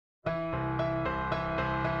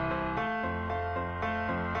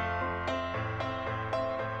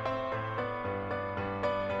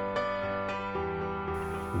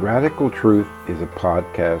Radical Truth is a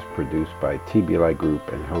podcast produced by TBLI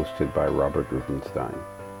Group and hosted by Robert Rubenstein.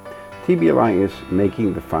 TBLI is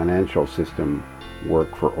making the financial system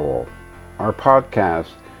work for all. Our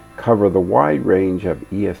podcasts cover the wide range of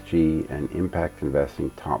ESG and impact investing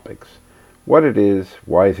topics. What it is,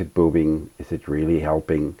 why is it booming, is it really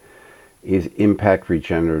helping, is impact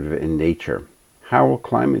regenerative in nature, how will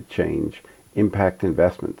climate change impact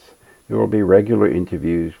investments. There will be regular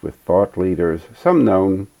interviews with thought leaders, some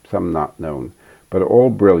known, some not known, but all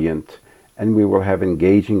brilliant, and we will have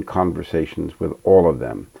engaging conversations with all of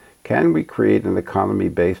them. Can we create an economy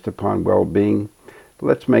based upon well-being?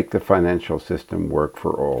 Let's make the financial system work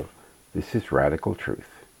for all. This is Radical Truth.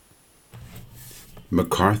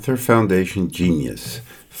 MacArthur Foundation Genius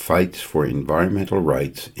fights for environmental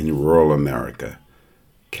rights in rural America.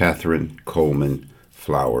 Catherine Coleman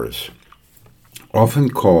Flowers. Often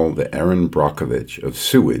called the Erin Brockovich of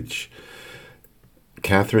sewage,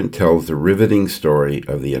 Catherine tells the riveting story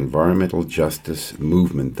of the environmental justice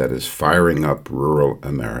movement that is firing up rural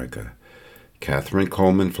America. Catherine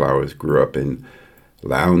Coleman Flowers grew up in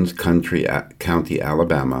Lowndes County,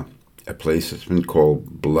 Alabama, a place that's been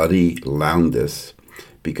called Bloody Lowndes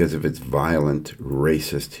because of its violent,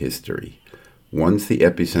 racist history. Once the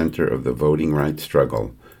epicenter of the voting rights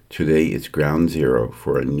struggle, today it's ground zero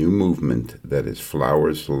for a new movement that is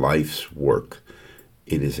Flowers' life's work.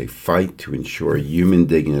 It is a fight to ensure human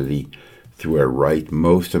dignity through a right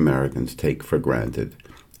most Americans take for granted,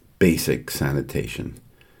 basic sanitation.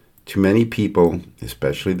 To many people,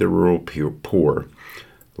 especially the rural poor,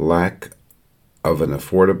 lack of an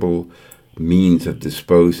affordable means of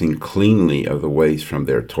disposing cleanly of the waste from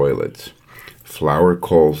their toilets. Flower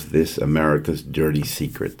calls this America's dirty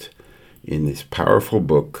secret. In this powerful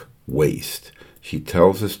book, Waste, she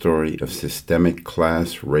tells the story of systemic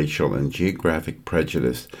class, racial, and geographic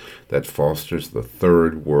prejudice that fosters the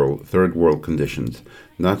third world conditions,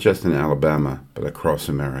 not just in Alabama, but across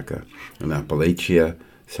America, in Appalachia,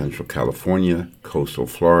 Central California, coastal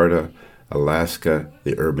Florida, Alaska,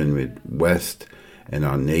 the urban Midwest, and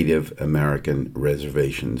on Native American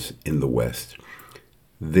reservations in the West.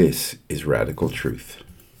 This is Radical Truth.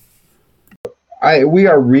 We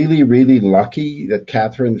are really, really lucky that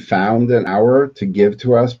Catherine found an hour to give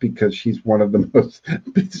to us because she's one of the most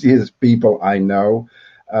busiest people I know.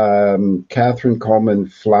 Catherine Coleman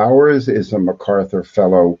Flowers is a MacArthur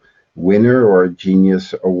Fellow winner or a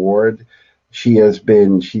Genius Award. She's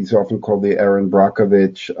often called the Erin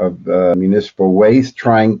Brockovich of municipal waste,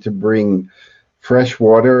 trying to bring fresh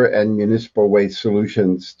water and municipal waste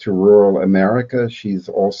solutions to rural America. She's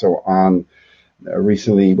also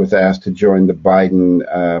recently was asked to join the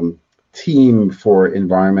Biden team for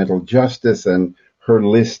environmental justice, and her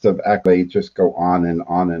list of accolades just go on and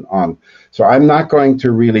on and on. So I'm not going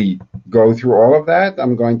to really go through all of that.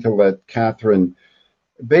 I'm going to let Catherine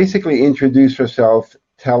basically introduce herself,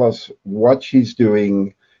 tell us what she's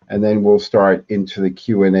doing, and then we'll start into the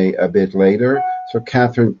Q&A a bit later. So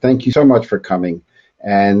Catherine, thank you so much for coming.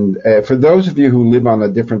 And for those of you who live on a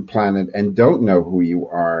different planet and don't know who you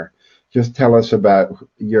are, just tell us about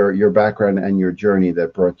your background and your journey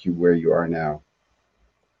that brought you where you are now.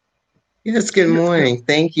 Yes, good morning.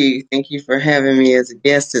 Thank you. Thank you for having me as a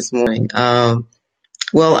guest this morning.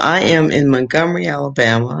 Well, I am in Montgomery,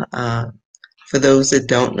 Alabama. For those that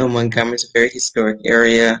don't know, Montgomery is a very historic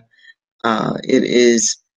area. It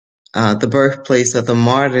is the birthplace of the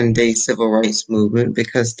modern day civil rights movement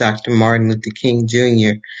because Dr. Martin Luther King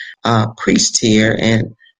Jr. Preached here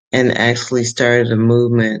and actually started a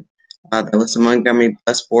movement that was the Montgomery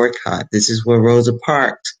bus boycott. This is where Rosa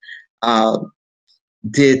Parks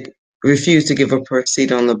did refuse to give up her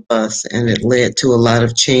seat on the bus, and it led to a lot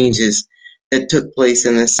of changes that took place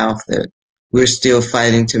in the South that we're still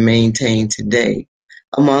fighting to maintain today.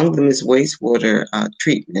 Among them is wastewater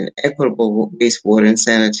treatment, equitable wastewater and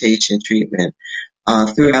sanitation treatment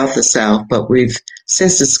throughout the South, but we've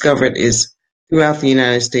since discovered is throughout the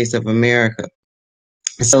United States of America.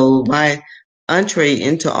 So my entree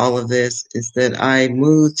into all of this is that I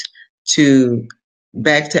moved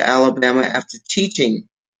back to Alabama after teaching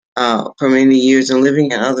for many years and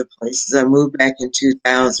living in other places. I moved back in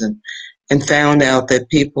 2000 and found out that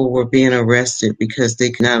people were being arrested because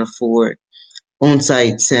they could not afford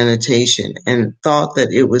on-site sanitation and thought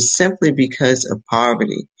that it was simply because of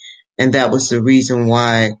poverty. And that was the reason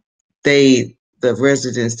why the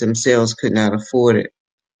residents themselves could not afford it.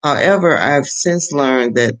 However, I've since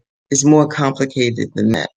learned that it's more complicated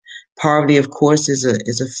than that. Poverty, of course, is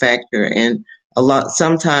a factor, and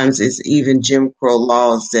Sometimes it's even Jim Crow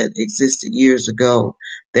laws that existed years ago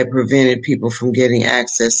that prevented people from getting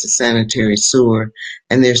access to sanitary sewer,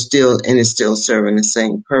 and it's still serving the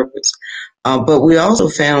same purpose. But we also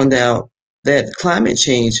found out that climate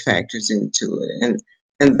change factors into it,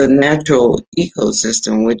 and the natural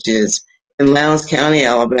ecosystem, which is in Lowndes County,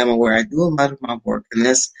 Alabama, where I do a lot of my work, and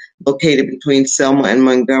that's located between Selma and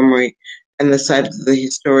Montgomery, and the site of the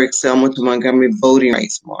historic Selma to Montgomery Voting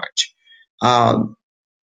Rights March. Um,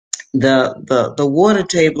 the water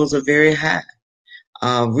tables are very high.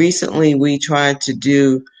 Recently, we tried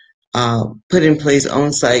to put in place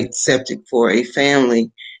on-site septic for a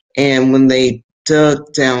family, and when they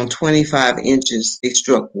dug down 25 inches, they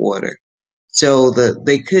struck water. So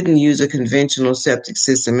they couldn't use a conventional septic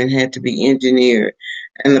system and had to be engineered,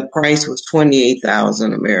 and the price was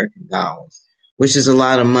 28,000 American dollars, which is a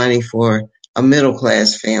lot of money for a middle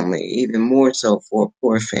class family, even more so for a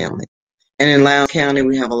poor family. And in Lowndes County,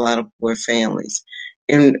 we have a lot of poor families.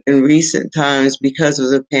 In recent times, because of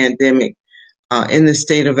the pandemic, in the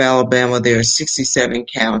state of Alabama, there are 67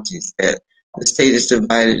 counties that the state is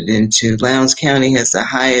divided into. Lowndes County has the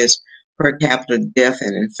highest per capita death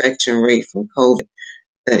and infection rate from COVID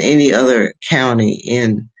than any other county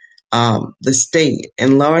in the state,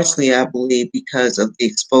 and largely, I believe, because of the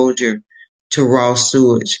exposure to raw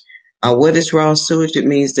sewage. What is raw sewage? It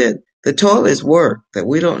means that the toilets work, that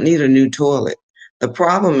we don't need a new toilet. The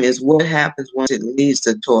problem is what happens once it leaves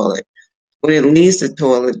the toilet. When it leaves the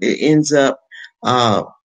toilet, it ends up, uh,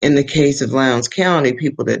 in the case of Lowndes County,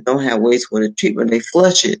 people that don't have wastewater treatment, they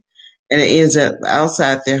flush it, and it ends up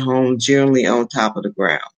outside their home, generally on top of the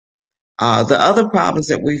ground. The other problems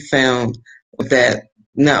that we found was that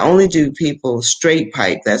not only do people straight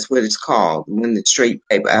pipe, that's what it's called, when the straight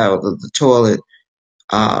pipe out of the toilet,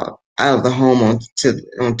 out of the home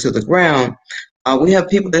onto the ground, we have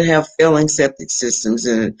people that have failing septic systems,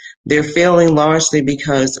 and they're failing largely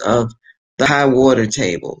because of the high water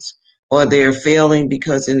tables, or they're failing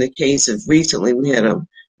because in the case of recently, we had a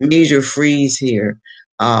major freeze here.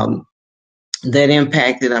 That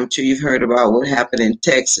impacted, I'm sure you've heard about what happened in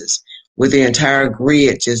Texas, where the entire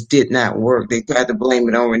grid just did not work. They tried to blame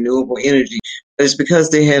it on renewable energy, but it's because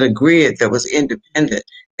they had a grid that was independent,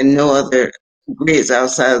 and no other grids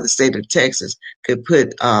outside of the state of Texas could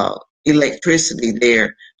put electricity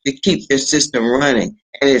there to keep their system running,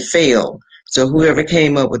 and it failed. So whoever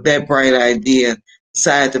came up with that bright idea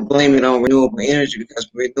decided to blame it on renewable energy, because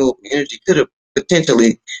renewable energy could have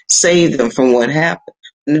potentially saved them from what happened.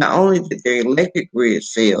 Not only did their electric grid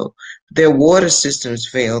fail, their water systems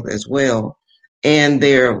failed as well, and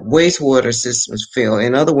their wastewater systems failed.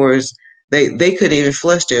 In other words, they couldn't even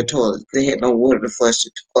flush their toilets. They had no water to flush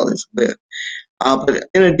the toilets with. But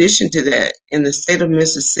in addition to that, in the state of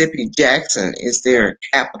Mississippi, Jackson is their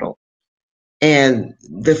capital. And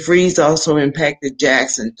the freeze also impacted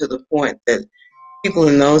Jackson to the point that people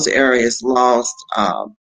in those areas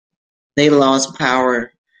they lost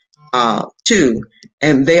power too.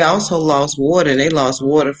 And they also lost water, and they lost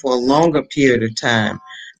water for a longer period of time.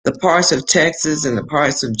 The parts of Texas and the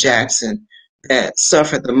parts of Jackson that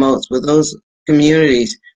suffered the most were those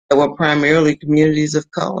communities that were primarily communities of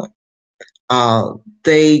color. Uh,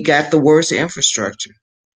 they got the worst infrastructure,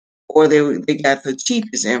 or they got the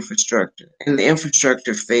cheapest infrastructure, and the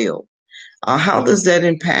infrastructure failed. How does that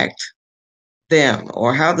impact them,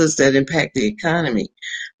 or how does that impact the economy?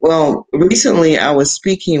 Well, recently I was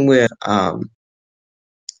speaking with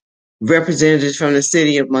representatives from the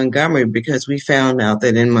city of Montgomery, because we found out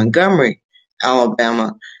that in Montgomery,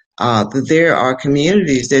 Alabama, that there are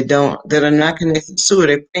communities that are not connected to sewer.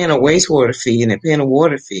 They're paying a wastewater fee and they're paying a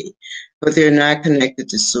water fee, but they're not connected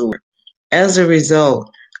to sewer. As a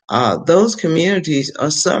result, those communities are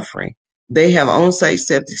suffering. They have on-site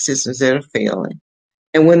septic systems that are failing,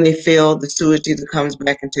 and when they fail, the sewage either comes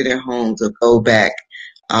back into their homes or go back,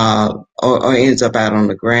 or ends up out on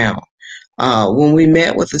the ground. When we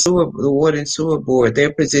met with the Water and Sewer Board,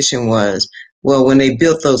 their position was, well, when they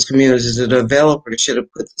built those communities, the developers should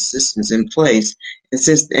have put the systems in place,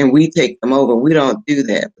 and we take them over. We don't do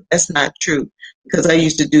that. But that's not true, because I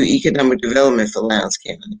used to do economic development for Lowndes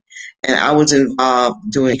County, and I was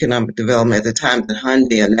involved doing economic development at the time that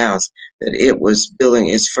Hyundai announced that it was building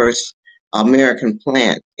its first American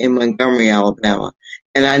plant in Montgomery, Alabama.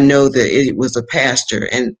 And I know that it was a pasture,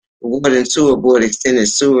 and the Water and Sewer Board extended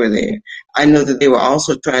sewer there. I know that they were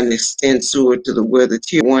also trying to extend sewer to where the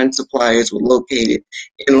tier one suppliers were located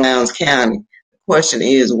in Lowndes County. The question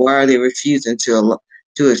is, why are they refusing to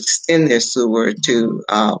extend their sewer to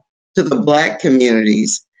the Black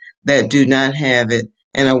communities that do not have it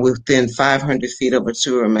and are within 500 feet of a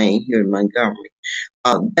sewer main here in Montgomery?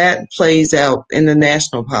 That plays out in the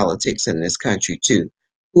national politics in this country too.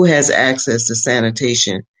 Who has access to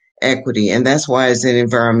sanitation equity? And that's why it's an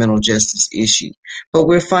environmental justice issue. But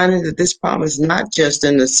we're finding that this problem is not just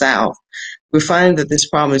in the South. We're finding that this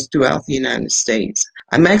problem is throughout the United States.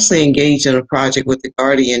 I'm actually engaged in a project with the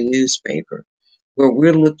Guardian newspaper where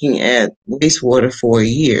we're looking at wastewater for a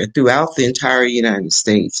year throughout the entire United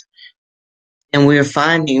States. And we're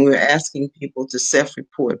asking people to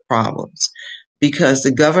self-report problems because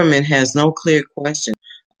the government has no clear question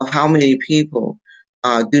of how many people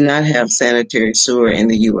do not have sanitary sewer in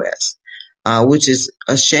the U.S., which is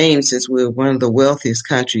a shame since we're one of the wealthiest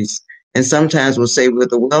countries, and sometimes we'll say we're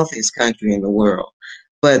the wealthiest country in the world.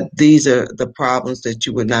 But these are the problems that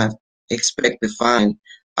you would not expect to find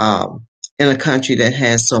in a country that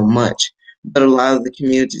has so much. But a lot of the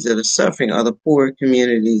communities that are suffering are the poorer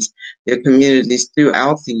communities. They're communities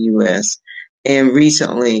throughout the U.S. And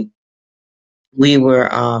recently, we were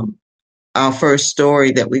our first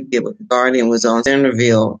story that we did with the Guardian was on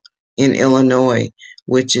Centerville in Illinois,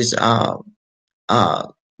 which is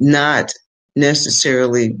not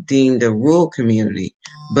necessarily deemed a rural community,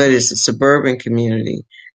 but it's a suburban community.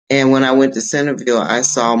 And when I went to Centerville, I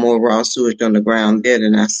saw more raw sewage on the ground there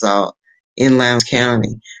than I saw in Lowndes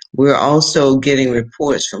County. We're also getting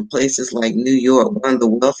reports from places like New York, one of the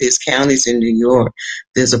wealthiest counties in New York.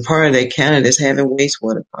 There's a part of that county that's having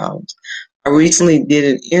wastewater problems. I recently did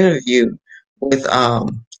an interview with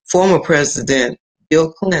former President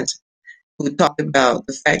Bill Clinton, who talked about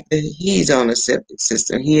the fact that he's on a septic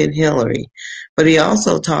system, he and Hillary. But he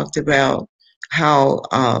also talked about how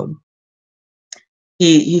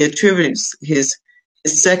he attributes his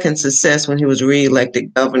second success when he was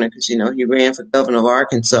reelected governor, because, you know, he ran for governor of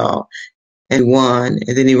Arkansas and won,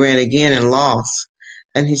 and then he ran again and lost.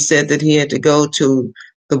 And he said that he had to go to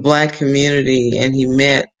the Black community, and he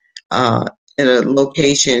met at a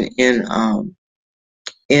location in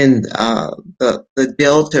the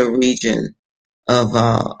Delta region of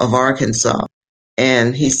Arkansas,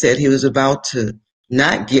 and he said he was about to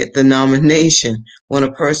not get the nomination when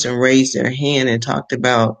a person raised their hand and talked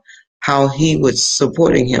about how he was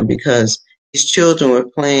supporting him because his children were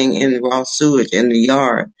playing in raw sewage in the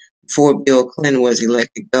yard before Bill Clinton was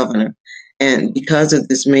elected governor. And because of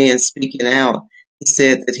this man speaking out, he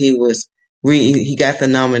said that he got the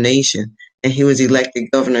nomination and he was elected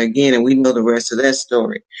governor again, and we know the rest of that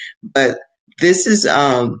story. But this is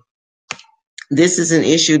an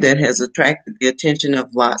issue that has attracted the attention of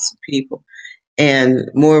lots of people. And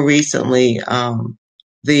more recently,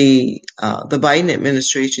 the Biden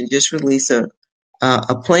administration just released a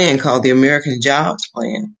plan called the American Jobs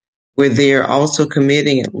Plan, where they're also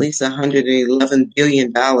committing at least $111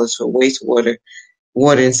 billion for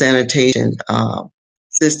water and sanitation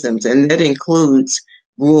systems, and that includes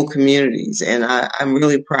rural communities. And I'm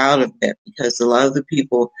really proud of that because a lot of the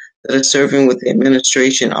people that are serving with the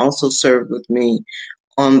administration also served with me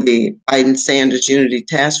on the Biden-Sanders Unity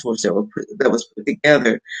Task Force that was put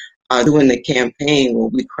together during the campaign, where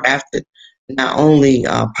we crafted not only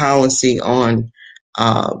policy on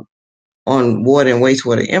water and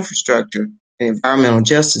wastewater infrastructure and environmental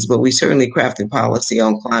justice, but we certainly crafted policy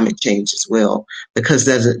on climate change as well, because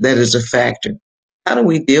that is a factor. How do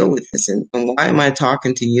we deal with this? And why am I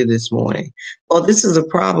talking to you this morning? Well, this is a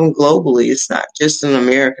problem globally. It's not just an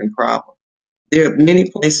American problem. There are many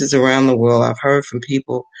places around the world. I've heard from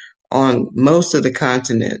people on most of the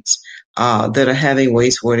continents that are having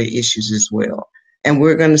wastewater issues as well. And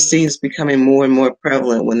we're going to see this becoming more and more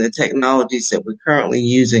prevalent when the technologies that we're currently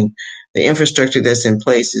using, the infrastructure that's in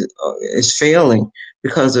place is failing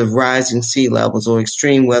because of rising sea levels or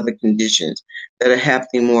extreme weather conditions that are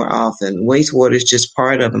happening more often. Wastewater is just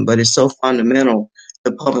part of them, but it's so fundamental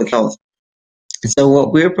to public health. So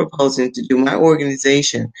what we're proposing to do, my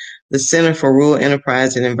organization, the Center for Rural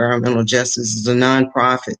Enterprise and Environmental Justice, is a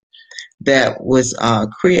nonprofit that was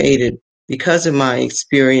created because of my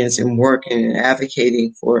experience in working and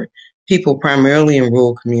advocating for people primarily in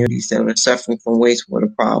rural communities that are suffering from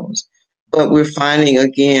wastewater problems. But we're finding,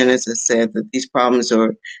 again, as I said, that these problems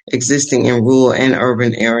are existing in rural and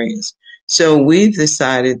urban areas. So we've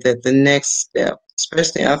decided that the next step,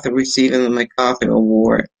 especially after receiving the MacArthur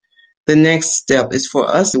Award, the next step is for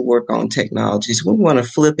us to work on technologies. We want to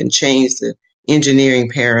flip and change the engineering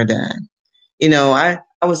paradigm. You know, I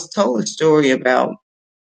was told a story about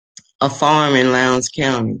a farm in Lowndes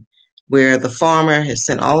County where the farmer has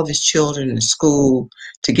sent all of his children to school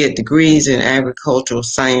to get degrees in agricultural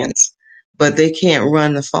science, but they can't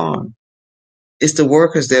run the farm. It's the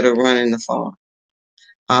workers that are running the farm.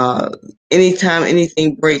 Anytime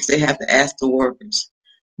anything breaks, they have to ask the workers.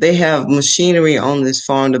 they have machinery on this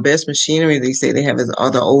farm. The best machinery they say they have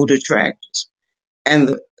are the older tractors,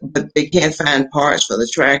 but they can't find parts for the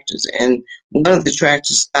tractors. And one of the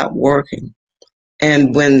tractors stopped working.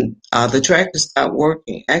 And when the tractor stopped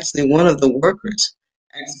working, actually one of the workers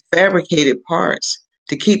fabricated parts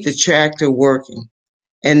to keep the tractor working.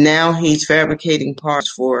 And now he's fabricating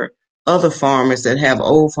parts for other farmers that have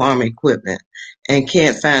old farm equipment and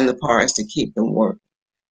can't find the parts to keep them working.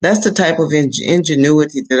 That's the type of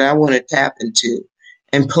ingenuity that I want to tap into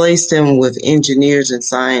and place them with engineers and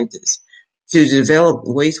scientists to develop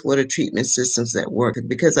wastewater treatment systems that work.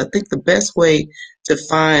 Because I think the best way to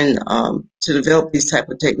find, to develop these type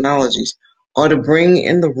of technologies are to bring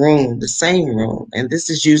in the room, the same room, and this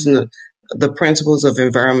is using the principles of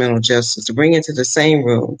environmental justice, to bring into the same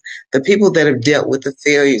room the people that have dealt with the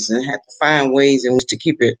failures and had to find ways in which to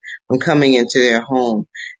keep it from coming into their home,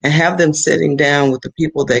 and have them sitting down with the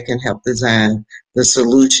people that can help design the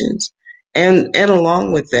solutions. And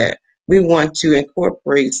along with that, we want to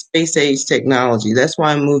incorporate space age technology. That's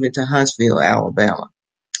why I'm moving to Huntsville, Alabama.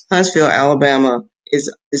 Huntsville, Alabama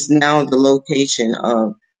is now the location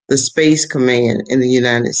of the Space Command in the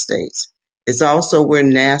United States. It's also where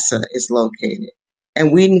NASA is located.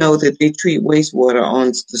 And we know that they treat wastewater on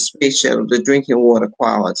the space shuttle, the drinking water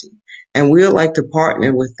quality. And we would like to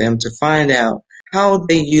partner with them to find out how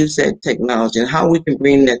they use that technology and how we can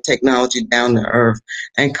bring that technology down to earth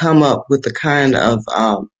and come up with the kind of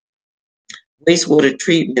wastewater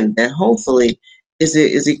treatment that hopefully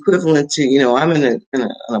is equivalent to, I'm in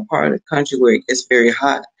a part of the country where it gets very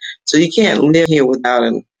hot. So you can't live here without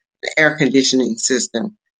an air conditioning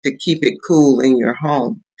system to keep it cool in your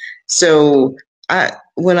home. So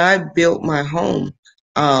when I built my home,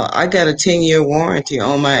 I got a 10-year warranty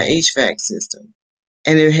on my HVAC system.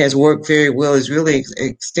 And it has worked very well. It's really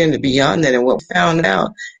extended beyond that. And what we found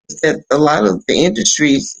out is that a lot of the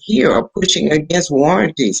industries here are pushing against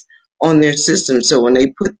warranties on their systems. So when they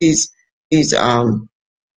put these on-site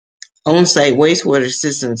wastewater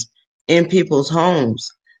systems in people's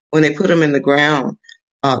homes, when they put them in the ground,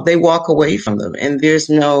 they walk away from them, and there's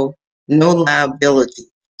no liability.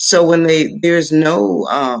 So when there's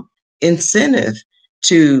no incentive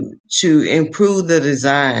to improve the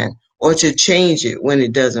design or to change it when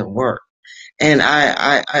it doesn't work. And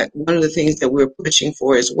one of the things that we're pushing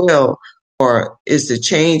for as well is the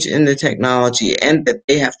change in the technology, and that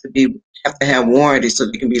they have to have warranty so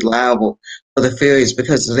they can be liable for the failures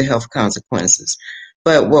because of the health consequences.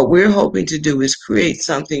 But what we're hoping to do is create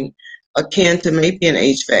something akin to maybe an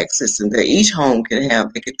HVAC system that each home can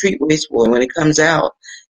have. They can treat wastewater. When it comes out,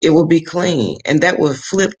 it will be clean. And that will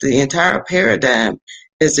flip the entire paradigm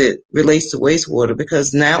as it relates to wastewater,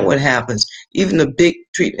 because now what happens, even the big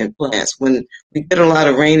treatment plants, when we get a lot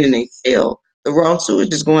of rain and they fail, the raw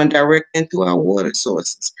sewage is going direct into our water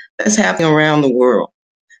sources. That's happening around the world.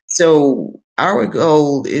 So our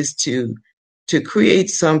goal is to create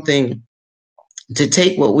something, to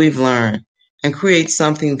take what we've learned and create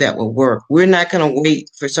something that will work. We're not going to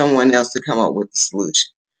wait for someone else to come up with the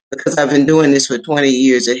solution, because I've been doing this for 20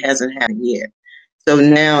 years. It hasn't happened yet. So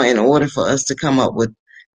now, in order for us to come up with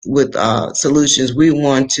solutions, we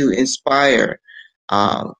want to inspire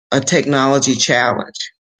a technology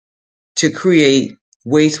challenge to create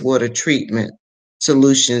wastewater treatment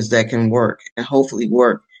solutions that can work and hopefully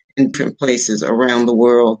work in different places around the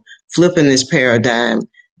world, flipping this paradigm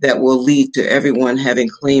that will lead to everyone having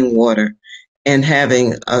clean water and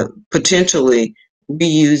having potentially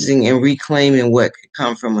reusing and reclaiming what could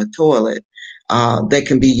come from a toilet that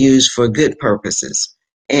can be used for good purposes,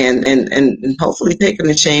 and hopefully taking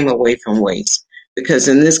the shame away from waste. Because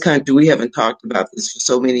in this country, we haven't talked about this for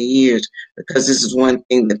so many years, because this is one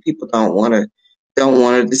thing that people don't want to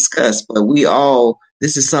discuss. But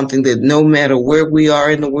this is something that no matter where we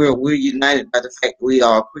are in the world, we're united by the fact that we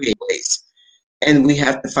all create waste, and we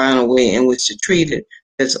have to find a way in which to treat it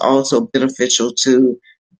that's also beneficial to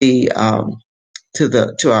our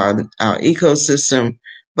ecosystem,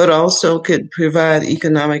 but also could provide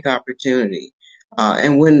economic opportunity.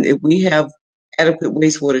 If we have adequate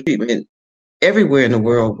wastewater treatment everywhere in the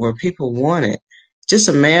world where people want it, just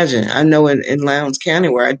imagine. I know in Lowndes County,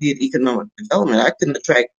 where I did economic development, I couldn't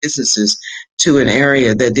attract businesses to an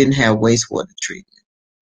area that didn't have wastewater treatment.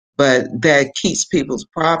 But that keeps people's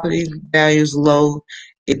property values low.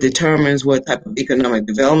 It determines what type of economic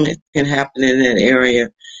development can happen in that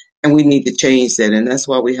area. And we need to change that. And that's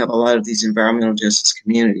why we have a lot of these environmental justice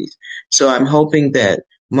communities. So I'm hoping that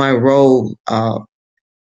my role on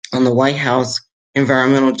the White House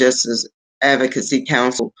Environmental Justice Advocacy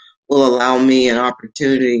Council will allow me an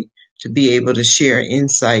opportunity to be able to share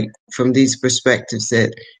insight from these perspectives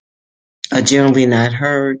that are generally not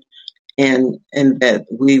heard, and that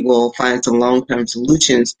we will find some long-term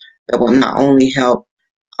solutions that will not only help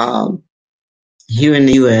um, here in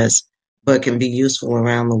the U.S., but can be useful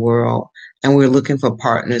around the world. And we're looking for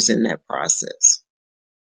partners in that process.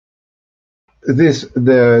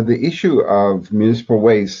 The issue of municipal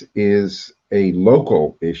waste is a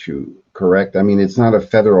local issue, correct? I mean, it's not a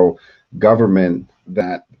federal government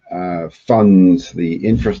that funds the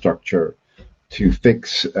infrastructure to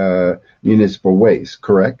fix municipal waste,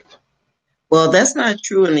 correct? Well, that's not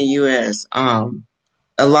true in the U.S.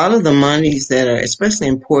 A lot of the monies that are, especially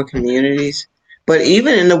in poor communities, but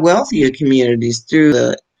even in the wealthier communities, through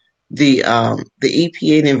the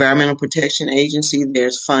EPA, the Environmental Protection Agency,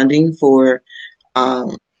 there's funding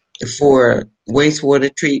um, for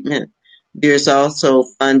wastewater treatment. There's also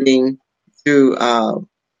funding through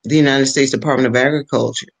the United States Department of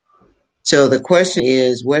Agriculture. So the question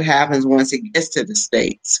is, what happens once it gets to the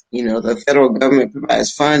states? You know, the federal government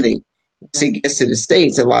provides funding. Once it gets to the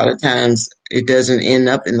states, a lot of times it doesn't end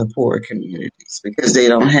up in the poorer communities because they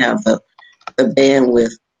don't have the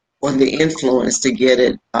bandwidth or the influence to get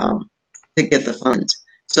the funds.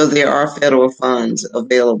 So there are federal funds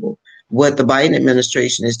available. What the Biden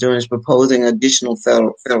administration is doing is proposing additional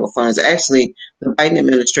federal funds. Actually, the Biden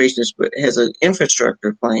administration has an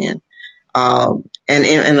infrastructure plan,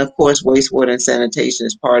 and of course, wastewater and sanitation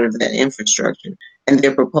is part of that infrastructure. And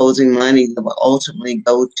they're proposing money that will ultimately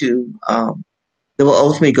go to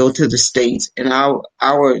the states. And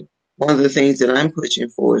our one of the things that I'm pushing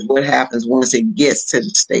for is what happens once it gets to the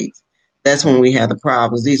states. That's when we have the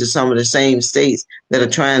problems. These are some of the same states that are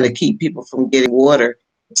trying to keep people from getting water,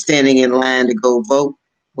 standing in line to go vote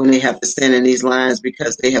when they have to stand in these lines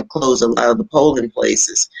because they have closed a lot of the polling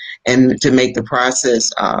places and to make the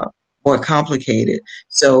process more complicated.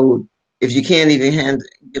 So if you can't even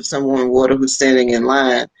give someone water who's standing in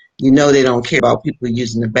line, you know they don't care about people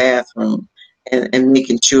using the bathroom and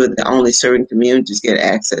making sure that only certain communities get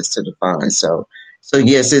access to the funds. So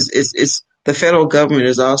yes, it's the federal government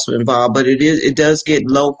is also involved, but it does get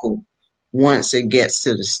local once it gets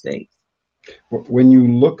to the state. When you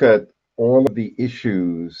look at all of the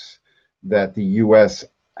issues that the U.S.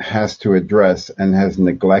 has to address and has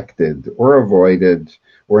neglected or avoided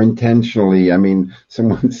or intentionally, I mean,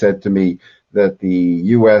 someone said to me that the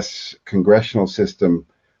U.S. congressional system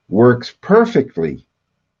works perfectly.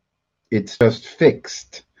 It's just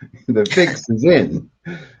fixed. The fix is in.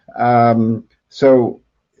 So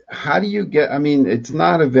how do you get, I mean, it's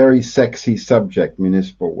not a very sexy subject,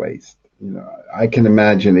 municipal waste. You know, I can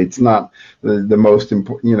imagine it's not the most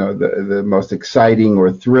important, the most exciting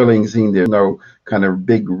or thrilling scene. There's no kind of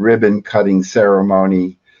big ribbon cutting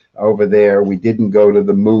ceremony over there. We didn't go to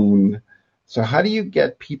the moon. So how do you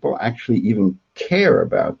get people actually even care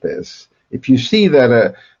about this? If you see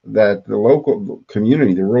that the local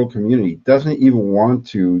community, the rural community, doesn't even want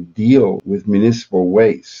to deal with municipal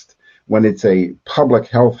waste when it's a public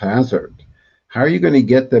health hazard, how are you going to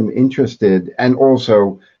get them interested? And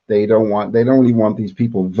also, they don't even want these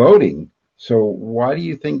people voting. So why do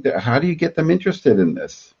you think that? How do you get them interested in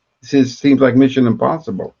this? Seems like mission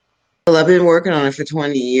impossible. Well, I've been working on it for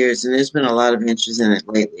 20 years, and there's been a lot of interest in it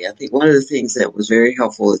lately. I think one of the things that was very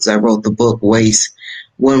helpful is I wrote the book Waste,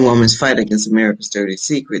 One Woman's Fight Against America's Dirty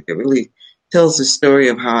Secret, that really tells the story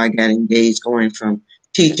of how I got engaged going from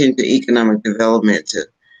teaching to economic development to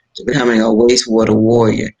becoming a wastewater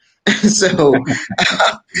warrior. so,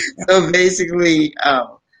 so basically,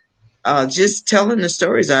 just telling the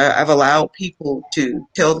stories. I've allowed people to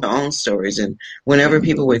tell their own stories, and whenever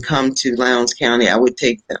people would come to Lowndes County, I would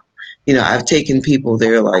take them. You know, I've taken people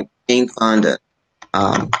there like Jane Fonda,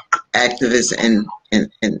 activists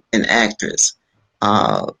and actress.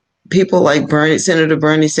 Uh, People like Senator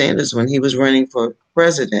Bernie Sanders when he was running for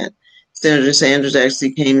president. Senator Sanders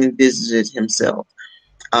actually came and visited himself.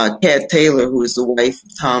 Kat Taylor, who is the wife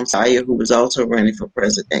of Tom Sawyer, who was also running for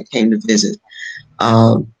president, came to visit.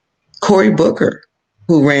 Um, Cory Booker,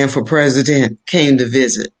 who ran for president, came to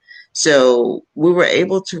visit. So we were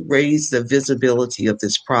able to raise the visibility of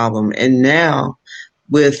this problem. And now,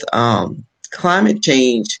 with climate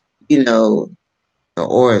change, you know,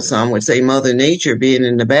 or some would say Mother Nature being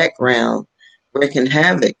in the background, wreaking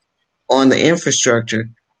havoc on the infrastructure,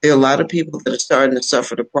 there are a lot of people that are starting to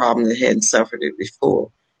suffer the problem that hadn't suffered it before.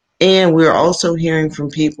 And we're also hearing from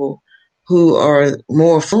people who are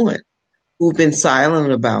more affluent who've been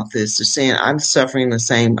silent about this are saying I'm suffering the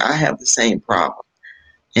same, I have the same problem.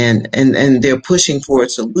 And they're pushing for a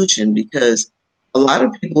solution because a lot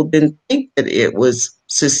of people didn't think that it was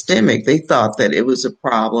systemic. They thought that it was a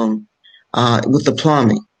problem with the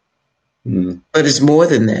plumbing. Mm. But it's more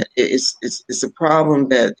than that. It's a problem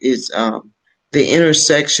that is the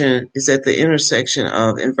intersection is at the intersection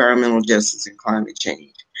of environmental justice and climate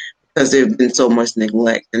change because there's been so much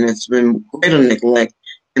neglect, and it's been greater neglect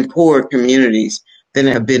in poorer communities than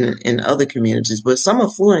have been in other communities. But some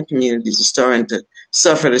affluent communities are starting to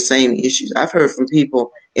suffer the same issues. I've heard from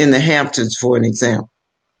people in the Hamptons, for an example,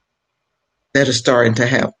 that are starting to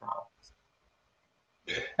have problems.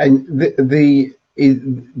 And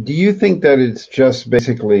do you think that it's just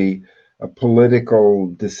basically a political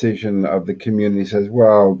decision of the community says,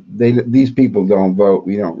 well, these people don't vote,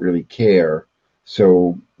 we don't really care,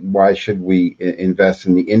 so why should we invest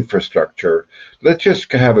in the infrastructure? Let's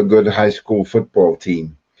just have a good high school football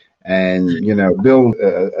team and build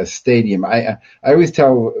a stadium. I always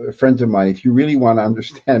tell friends of mine, if you really want to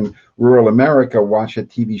understand rural America, watch a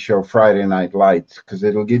TV show Friday Night Lights, because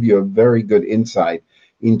it'll give you a very good insight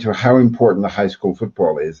into how important the high school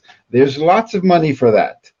football is. There's lots of money for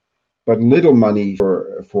that, but little money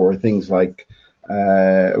for things like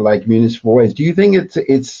municipal waste. Do you think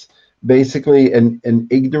it's basically an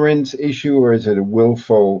ignorance issue, or is it a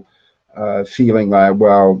willful feeling like,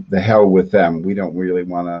 well, the hell with them? We don't really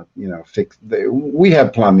want to, fix. We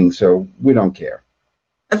have plumbing, so we don't care.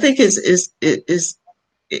 I think it's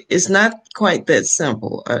not quite that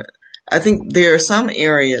simple. I think there are some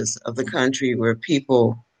areas of the country where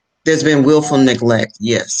there's been willful neglect,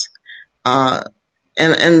 yes. Uh,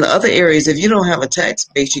 and the other areas, if you don't have a tax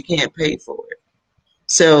base, you can't pay for it.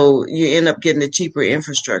 So you end up getting a cheaper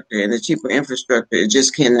infrastructure, and the cheaper infrastructure it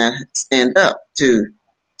just cannot stand up to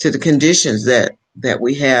the conditions that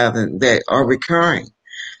we have and that are recurring.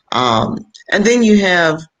 And then you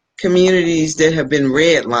have communities that have been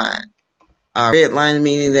redlined. Redline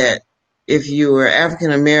meaning that if you are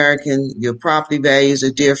African American, your property values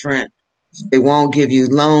are different. They won't give you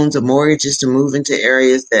loans or mortgages to move into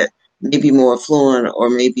areas that may be more affluent or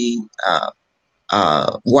maybe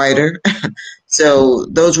whiter. So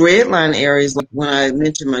those red line areas, like when I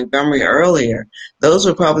mentioned Montgomery earlier, those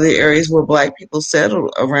were probably the areas where Black people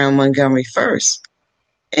settled around Montgomery first.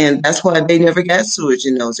 And that's why they never got sewage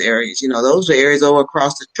in those areas. Those are areas all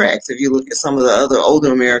across the tracks. If you look at some of the other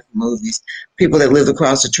older American movies, people that lived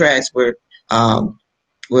across the tracks were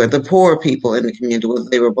the poor people in the community, whether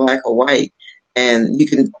they were Black or white. And you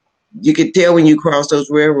could tell when you cross those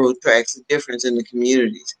railroad tracks the difference in the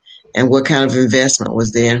communities and what kind of investment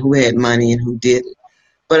was there and who had money and who didn't.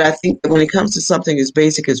 But I think that when it comes to something as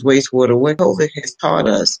basic as wastewater, what COVID has taught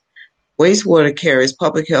us, wastewater carries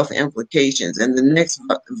public health implications, and the next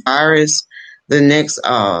virus, the next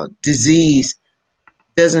disease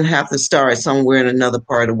doesn't have to start somewhere in another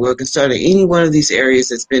part of the world. It can start in any one of these areas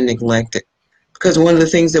that's been neglected. Because one of the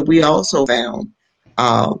things that we also found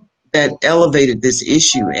uh, that elevated this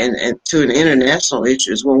issue and to an international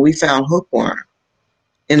issue is when we found hookworm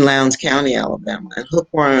in Lowndes County, Alabama. And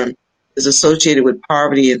hookworm is associated with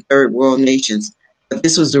poverty in third world nations. But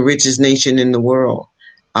this was the richest nation in the world.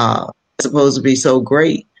 Supposed to be so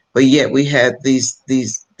great, but yet we had these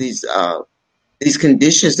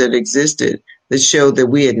conditions that existed that showed that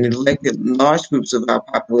we had neglected large groups of our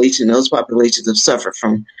population. Those populations have suffered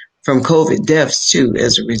from COVID deaths too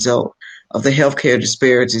as a result of the healthcare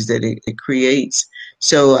disparities that it creates.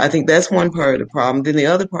 So I think that's one part of the problem. Then the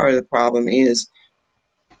other part of the problem is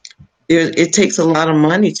it takes a lot of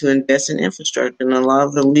money to invest in infrastructure, and a lot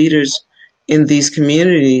of the leaders in these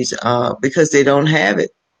communities, because they don't have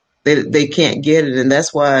it, they can't get it. And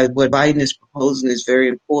that's why what Biden is proposing is very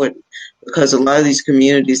important, because a lot of these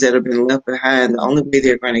communities that have been left behind, the only way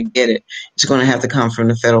they're going to get it is going to have to come from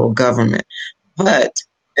the federal government. But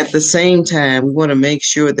at the same time, we want to make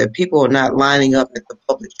sure that people are not lining up at the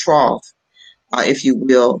public trough, if you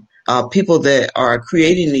will. People that are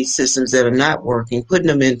creating these systems that are not working, putting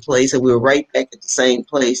them in place, and we're right back at the same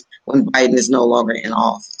place when Biden is no longer in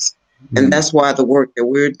office. And Mm. that's why the work that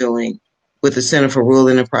we're doing with the Center for Rural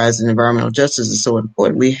Enterprise and Environmental Justice is so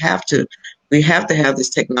important. We have to have this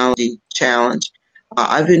technology challenge.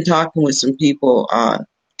 I've been talking with some people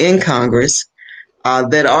in Congress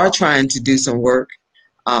that are trying to do some work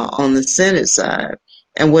on the Senate side.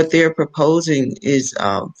 And what they're proposing is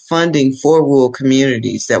funding for rural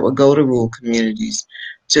communities that will go to rural communities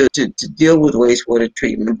to deal with wastewater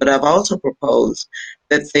treatment. But I've also proposed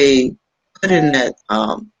that they put in that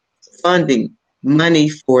funding money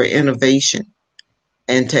for innovation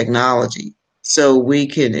and technology so we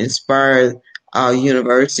can inspire our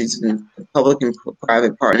universities and public and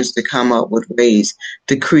private partners to come up with ways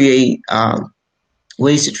to create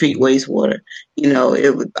ways to treat wastewater.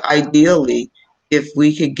 It would ideally if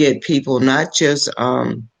we could get people not just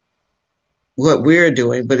what we're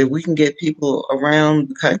doing, but if we can get people around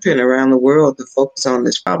the country and around the world to focus on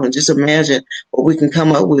this problem, just imagine what we can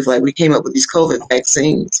come up with. Like we came up with these COVID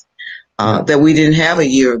vaccines that we didn't have a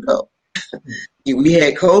year ago. We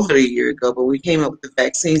had COVID a year ago, but we came up with the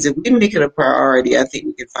vaccines. If we make it a priority, I think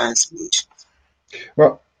we can find solutions.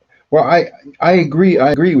 Well, well, I agree.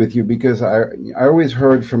 I agree with you because I always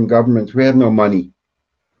heard from governments we have no money.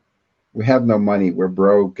 We have no money. We're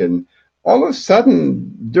broke, and all of a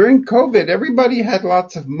sudden during COVID, everybody had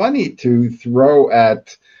lots of money to throw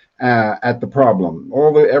at the problem.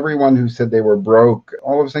 Everyone who said they were broke,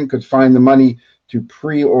 all of a sudden could find the money to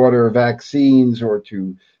pre-order vaccines or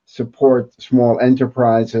to support small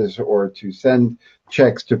enterprises or to send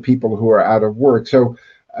checks to people who are out of work. So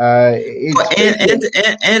it's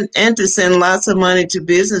And to send lots of money to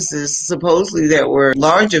businesses, supposedly that were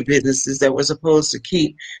larger businesses that were supposed to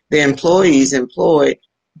keep their employees employed,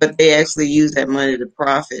 but they actually use that money to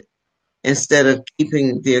profit instead of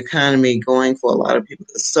keeping the economy going for a lot of people.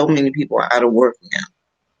 So many people are out of work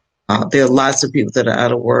now. There are lots of people that are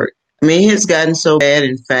out of work. I mean, it has gotten so bad.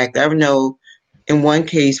 In fact, I know in one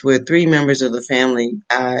case where 3 members of the family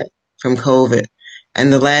died from COVID,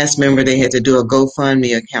 and the last member, they had to do a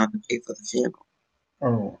GoFundMe account to pay for the funeral.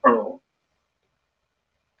 oh,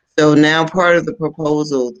 So now part of the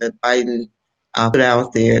proposal that Biden put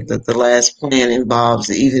out there, that the last plan involves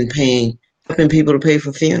even helping people to pay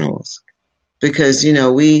for funerals. Because,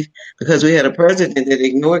 because we had a president that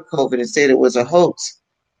ignored COVID and said it was a hoax,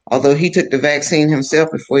 although he took the vaccine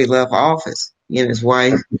himself before he left office, he and his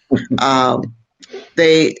wife. Um,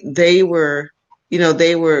 they were,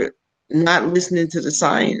 they were not listening to the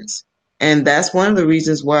science. And that's one of the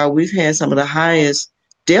reasons why we've had some of the highest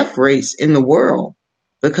death rates in the world,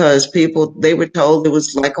 because they were told it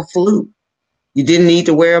was like a flu. You didn't need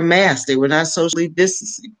to wear a mask. They were not socially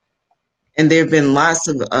distancing. And there have been lots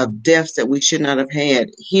of deaths that we should not have had.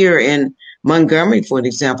 Here in Montgomery, for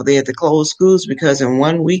example, they had to close schools because in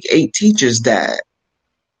 1 week, 8 teachers died.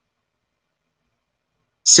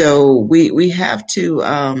 So we have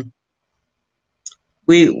to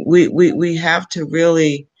we have to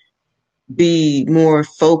really be more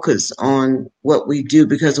focused on what we do,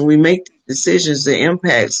 because when we make decisions, the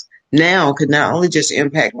impacts now could not only just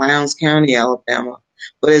impact Lowndes County, Alabama,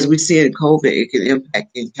 but as we see it in COVID, it can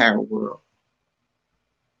impact the entire world.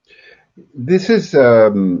 this is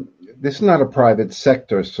not a private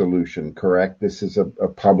sector solution, correct? This is a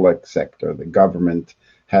public sector. The government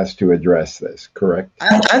has to address this, correct?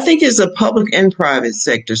 I think it's a public and private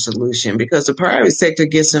sector solution, because the private sector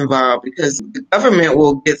gets involved because the government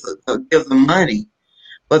will give the money,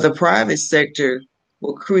 but the private sector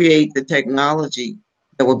will create the technology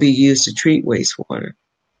that will be used to treat wastewater.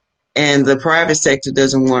 And the private sector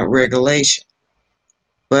doesn't want regulation.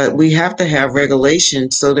 But we have to have regulation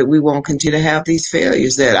so that we won't continue to have these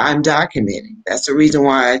failures that I'm documenting. That's the reason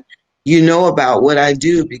why you know about what I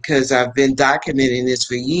do, because I've been documenting this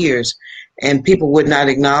for years, and people would not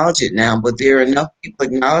acknowledge it now, but there are enough people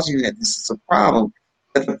acknowledging that this is a problem,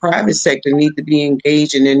 that the private sector needs to be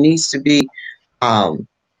engaged, and there needs to be,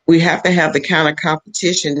 we have to have the kind of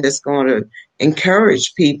competition that's going to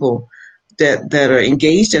encourage people that are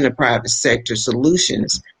engaged in the private sector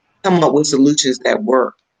solutions, come up with solutions that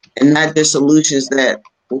work, and not just solutions that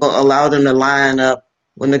will allow them to line up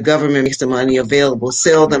when the government makes the money available,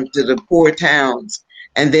 sell them to the poor towns,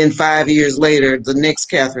 and then 5 years later, the next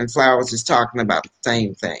Catherine Flowers is talking about the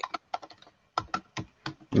same thing.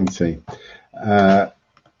 Let's see. All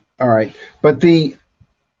right, but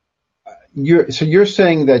you're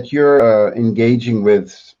saying that you're engaging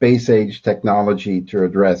with space age technology to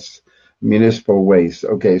address municipal waste.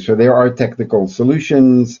 Okay, so there are technical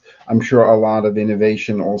solutions. I'm sure a lot of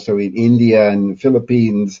innovation also in India and the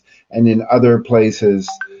Philippines and in other places.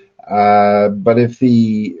 But if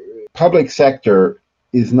the public sector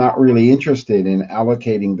is not really interested in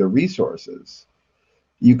allocating the resources,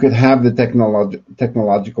 you could have the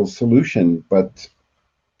technological solution, but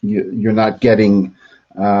you're not getting,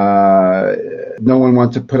 no one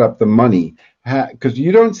wants to put up the money. Because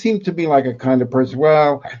you don't seem to be like a kind of person,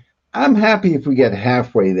 well, I'm happy if we get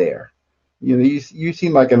halfway there. You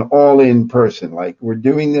seem like an all-in person, like we're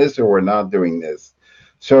doing this or we're not doing this.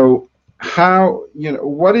 So how,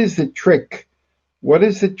 what is the trick? What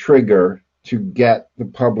is the trigger to get the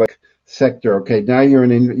public sector? Okay, now you're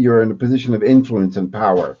in a position of influence and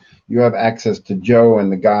power. You have access to Joe and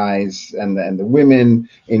the guys and the women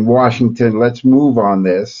in Washington. Let's move on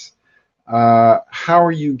this. How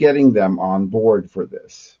are you getting them on board for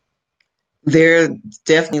this? They're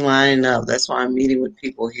definitely lining up. That's why I'm meeting with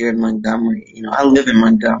people here in Montgomery. I live in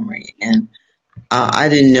Montgomery, and I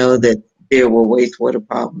didn't know that there were wastewater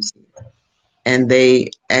problems here. and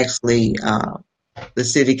they actually, the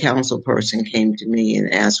city council person came to me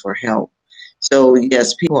and asked for help. So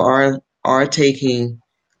yes, people are taking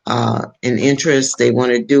an interest. They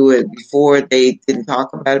want to do it. Before they didn't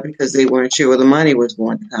talk about it because they weren't sure where the money was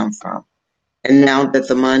going to come from. And now that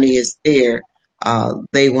the money is there,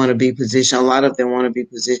 they want to be positioned. A lot of them want to be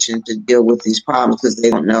positioned to deal with these problems because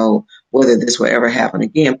they don't know whether this will ever happen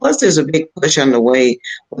again. Plus, there's a big push on the way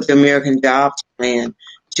with the American Jobs Plan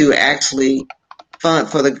to actually fund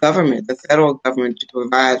for the government, the federal government, to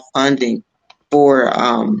provide funding for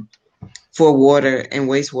water and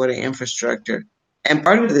wastewater infrastructure. And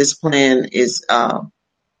part of this plan is a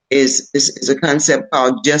concept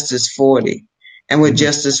called Justice 40. And with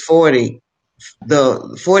Justice 40, the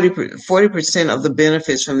 40% of the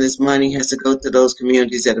benefits from this money has to go to those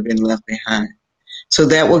communities that have been left behind. So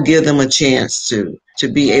that will give them a chance to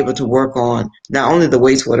be able to work on not only the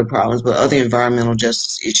wastewater problems, but other environmental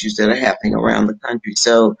justice issues that are happening around the country.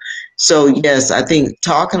 So yes, I think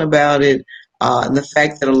talking about it, and the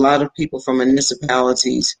fact that a lot of people from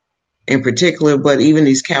municipalities in particular, but even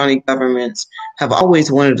these county governments have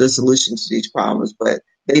always wanted a solution to these problems, but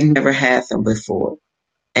they've never had them before.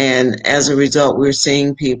 And as a result, we're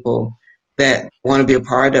seeing people that want to be a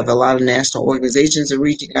part of. A lot of national organizations are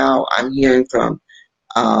reaching out. I'm hearing from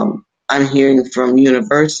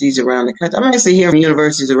universities around the country. I'm actually hearing from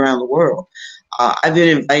universities around the world. I've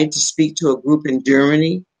been invited to speak to a group in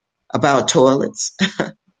Germany about toilets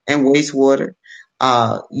and wastewater.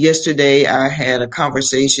 Yesterday, I had a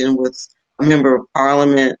conversation with a member of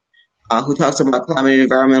parliament who talks about climate and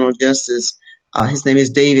environmental justice. His name is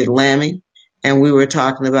David Lammy, and we were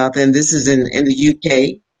talking about that. And this is in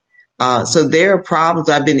the UK. So there are problems.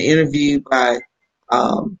 I've been interviewed by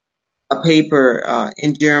a paper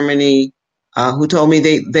in Germany who told me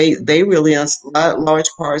they really, on large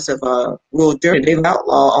parts of rural Germany, they've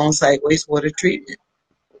outlawed on-site wastewater treatment.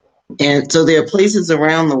 And so there are places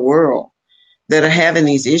around the world that are having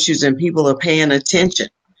these issues, and people are paying attention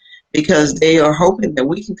because they are hoping that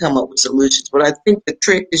we can come up with solutions. But I think the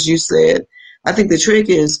trick, as you said, I think the trick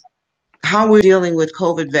is how we're dealing with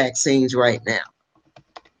COVID vaccines right now.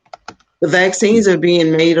 The vaccines are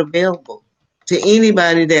being made available to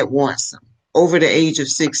anybody that wants them over the age of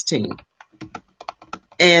 16.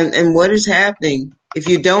 And what is happening, if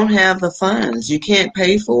you don't have the funds, you can't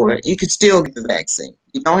pay for it, you can still get the vaccine.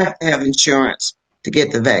 You don't have to have insurance to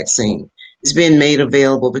get the vaccine. It's being made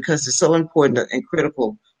available because it's so important and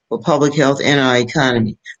critical for public health and our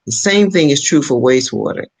economy. The same thing is true for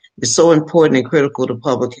wastewater. It's so important and critical to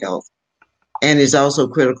public health, and is also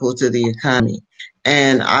critical to the economy.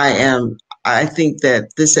 And I think that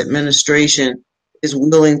this administration is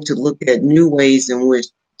willing to look at new ways in which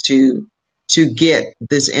to get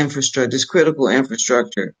this infrastructure, this critical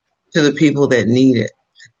infrastructure, to the people that need it,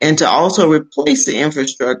 and to also replace the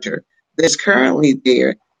infrastructure that's currently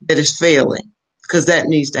there that is failing, because that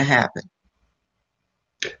needs to happen.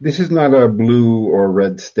 This is not a blue or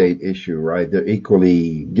red state issue, right? They're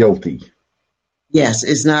equally guilty. Yes,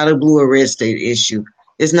 it's not a blue or red state issue.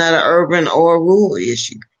 It's not an urban or a rural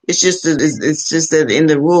issue. It's just that in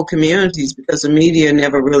the rural communities, because the media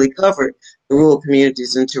never really covered the rural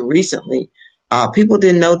communities until recently, people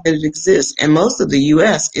didn't know that it exists. And most of the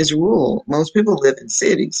U.S. is rural. Most people live in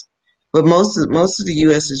cities, but most of the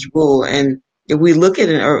U.S. is rural. And if we look at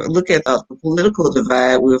it or look at the political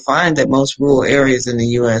divide, we'll find that most rural areas in the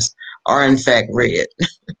U.S. are in fact red.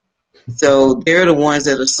 So they're the ones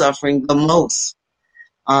that are suffering the most.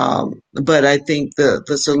 But I think the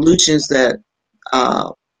solutions that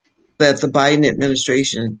the Biden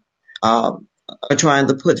administration are trying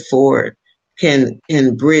to put forward can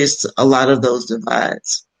bridge a lot of those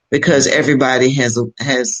divides, because everybody has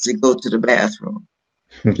to go to the bathroom,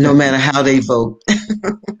 no matter how they vote.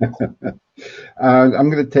 I'm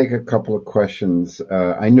going to take a couple of questions.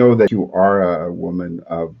 I know that you are a woman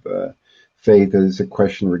of faith. There's a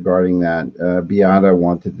question regarding that. Beata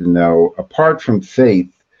wanted to know, apart from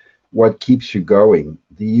faith, what keeps you going?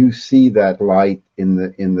 Do you see that light in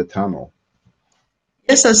the tunnel?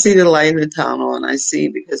 Yes, I see the light in the tunnel, and I see,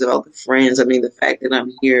 because of all the friends. I mean, the fact that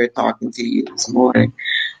I'm here talking to you this morning,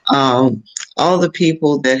 all the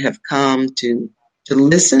people that have come to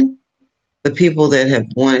listen, the people that have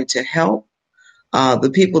wanted to help,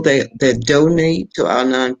 the people that donate to our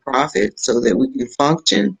nonprofit so that we can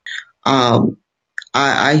function. Um,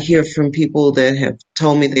 I hear from people that have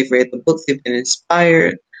told me they've read the book, they've been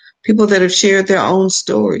inspired, people that have shared their own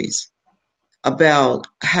stories about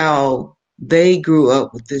how they grew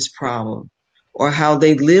up with this problem or how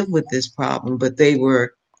they live with this problem, but they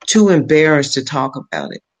were too embarrassed to talk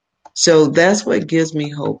about it. So that's what gives me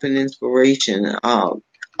hope and inspiration.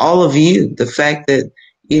 all of you, the fact that,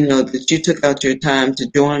 that you took out your time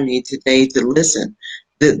to join me today to listen,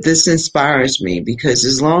 that this inspires me, because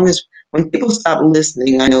as long as when people stop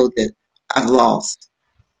listening, I know that I've lost.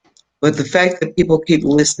 But the fact that people keep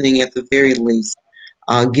listening at the very least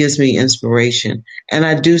gives me inspiration. And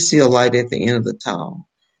I do see a light at the end of the tunnel.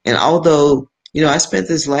 And although, I spent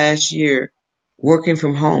this last year working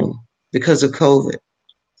from home because of COVID,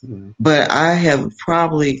 but I have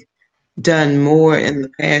probably done more in the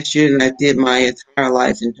past year than I did my entire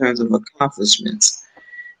life in terms of accomplishments,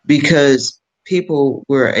 because people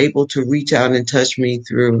were able to reach out and touch me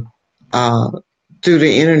through the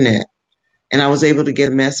internet, and I was able to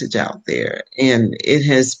get a message out there. And it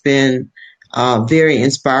has been very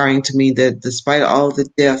inspiring to me that despite all the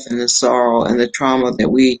death and the sorrow and the trauma that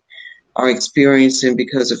we are experiencing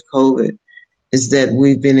because of COVID, is that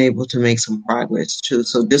we've been able to make some progress too.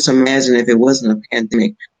 So just imagine if it wasn't a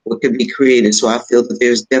pandemic, what could be created. So I feel that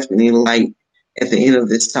there's definitely light at the end of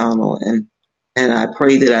this tunnel, and I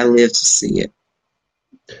pray that I live to see it.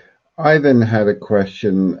 Ivan had a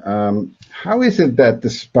question. How is it that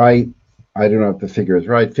despite, I don't know if the figure is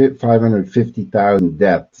right, 550,000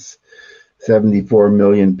 deaths, 74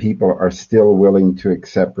 million people are still willing to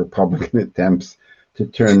accept Republican attempts to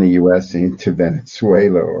turn the U.S. into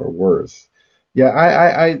Venezuela or worse? Yeah,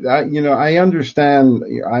 I understand.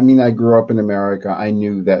 I mean, I grew up in America. I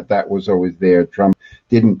knew that that was always there. Trump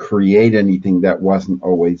didn't create anything that wasn't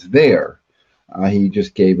always there. He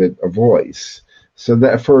just gave it a voice. So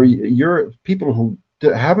that for your people who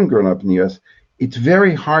haven't grown up in the U.S., it's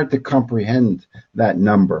very hard to comprehend that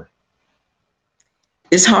number.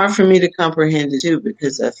 It's hard for me to comprehend it too,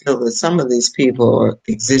 because I feel that some of these people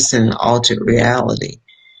exist in an altered reality.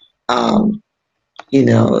 Um,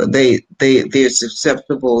 they're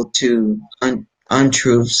susceptible to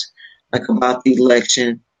untruths, like about the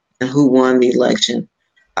election and who won the election.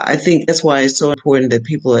 I think that's why it's so important that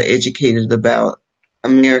people are educated about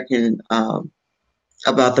American,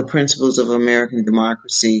 about the principles of American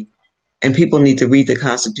democracy. And people need to read the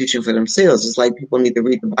Constitution for themselves. It's like people need to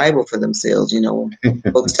read the Bible for themselves. When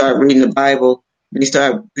folks start reading the Bible, they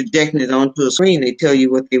start projecting it onto a screen. They tell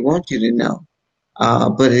you what they want you to know.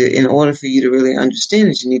 But in order for you to really understand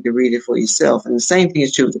it, you need to read it for yourself. And the same thing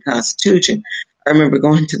is true with the Constitution. I remember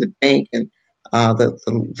going to the bank, and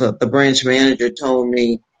the branch manager told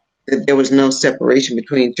me that there was no separation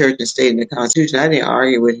between church and state in the Constitution. I didn't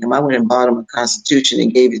argue with him. I went and bought him a Constitution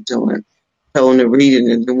and gave it to him, told him to read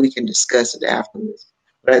it, and then we can discuss it afterwards.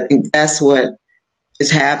 But I think that's what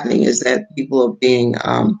is happening, is that people are being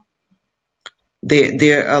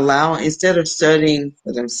they're allowing, instead of studying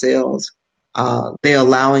for themselves, they're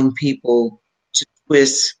allowing people to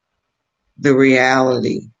twist the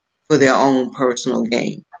reality for their own personal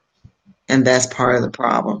gain. And that's part of the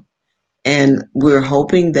problem. And we're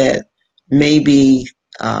hoping that maybe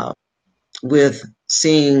with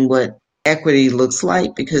seeing what equity looks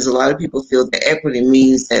like, because a lot of people feel that equity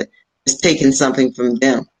means that it's taking something from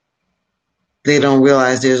them. They don't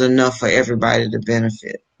realize there's enough for everybody to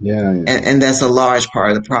benefit. Yeah. And that's a large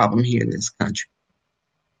part of the problem here in this country.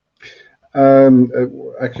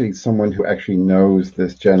 Actually, someone who actually knows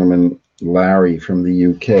this gentleman, Larry from the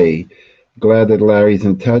UK. Glad that Larry's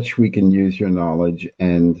in touch. We can use your knowledge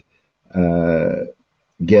and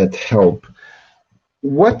get help.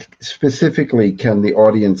 What specifically can the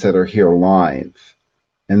audience that are here live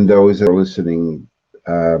and those that are listening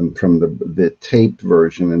from the taped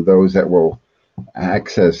version and those that will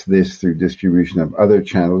access this through distribution of other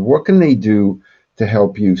channels, what can they do to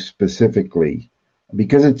help you specifically?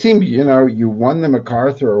 Because it seems, you won the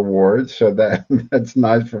MacArthur Award, so that's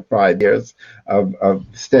nice for 5 years of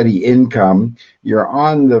steady income. You're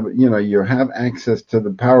on you have access to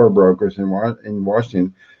the power brokers in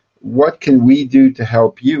Washington. What can we do to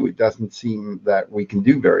help you? It doesn't seem that we can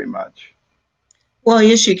do very much. Well,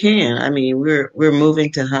 yes, you can. I mean, we're moving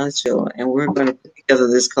to Huntsville, and we're going to put together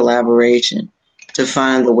this collaboration to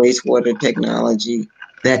find the wastewater technology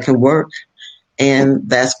that can work, and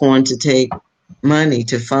that's going to take money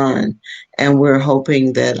to fund. And we're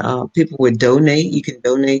hoping that people would donate. You can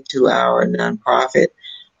donate to our nonprofit.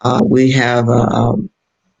 We have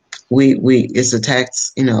it's a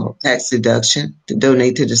tax deduction to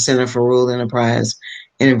donate to the Center for Rural Enterprise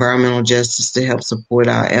and Environmental Justice to help support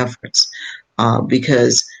our efforts.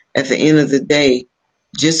 Because at the end of the day,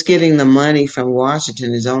 just getting the money from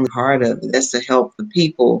Washington is only part of it. That's to help the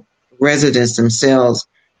people, residents themselves,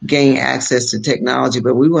 gain access to technology.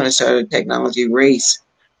 But we want to start a technology race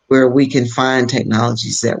where we can find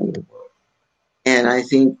technologies that will work. And I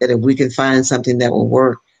think that if we can find something that will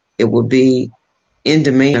work, it will be in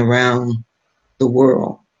demand around the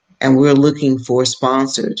world. and we're looking for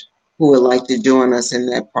sponsors who would like to join us in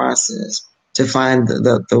that process to find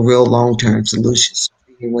the real long-term solutions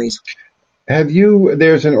to treating waste.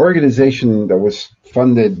 There's an organization that was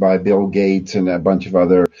funded by Bill Gates and a bunch of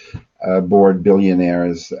other board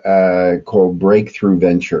billionaires called Breakthrough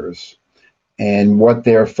Ventures. And what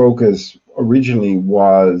their focus originally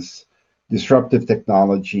was disruptive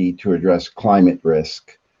technology to address climate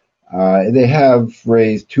risk. They have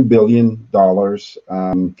raised $2 billion,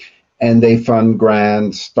 and they fund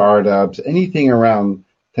grants, startups, anything around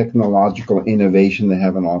technological innovation. They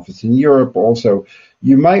have an office in Europe also.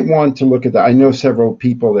 You might want to look at that. I know several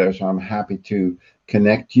people there, so I'm happy to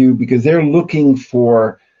connect you because they're looking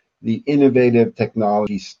for the innovative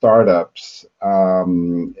technology startups.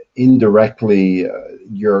 Indirectly,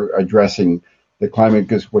 you're addressing the climate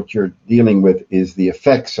because what you're dealing with is the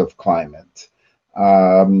effects of climate.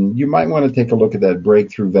 You might want to take a look at that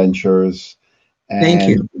Breakthrough Ventures, Thank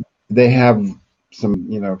you. and they have some,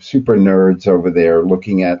 super nerds over there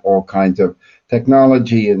looking at all kinds of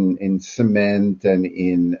technology in cement and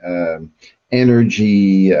in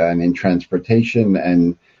energy and in transportation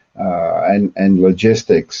and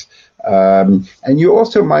logistics. And you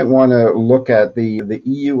also might want to look at the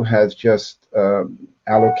EU has just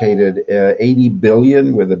allocated 80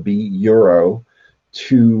 billion with a B euro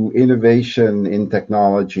to innovation in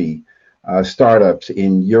technology startups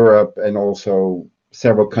in Europe and also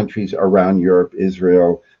several countries around Europe,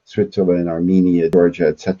 Israel, Switzerland, Armenia, Georgia,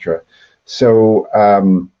 etc. So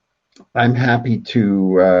I'm happy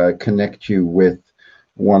to connect you with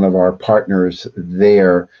one of our partners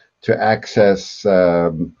there to access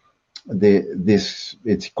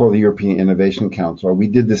it's called the European Innovation Council. We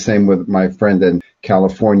did the same with my friend in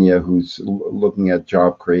California who's looking at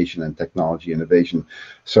job creation and technology innovation.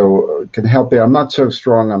 So can help you. I'm not so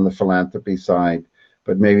strong on the philanthropy side,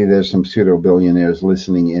 but maybe there's some pseudo billionaires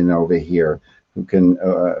listening in over here who can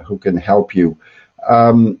help you.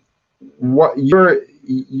 What you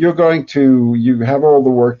have all the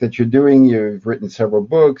work that you're doing. You've written several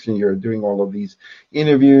books and you're doing all of these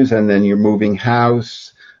interviews, and then you're moving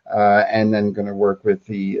house. And then going to work with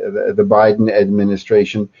the Biden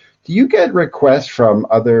administration. Do you get requests from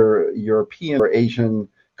other European or Asian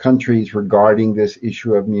countries regarding this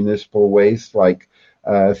issue of municipal waste, like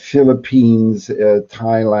Philippines,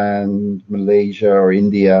 Thailand, Malaysia, or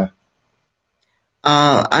India?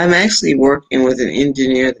 I'm actually working with an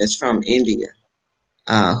engineer that's from India,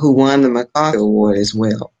 who won the MacArthur Award as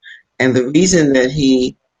well. And the reason that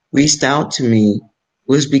he reached out to me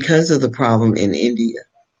was because of the problem in India.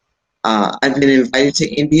 I've been invited to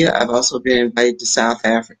India. I've also been invited to South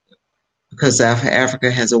Africa because South Africa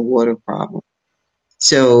has a water problem.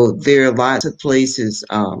 So there are lots of places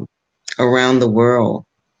around the world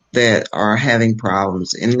that are having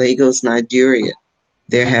problems. In Lagos, Nigeria,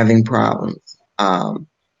 they're having problems.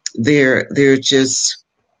 They're just,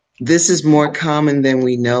 this is more common than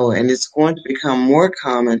we know, and it's going to become more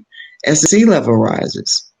common as the sea level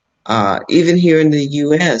rises. Even here in the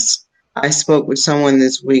U.S., I spoke with someone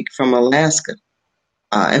this week from Alaska,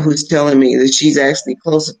 who's telling me that she's actually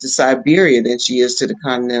closer to Siberia than she is to the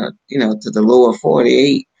continent, to the lower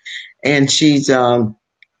 48. And she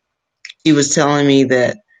was telling me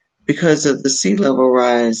that because of the sea level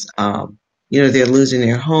rise, they're losing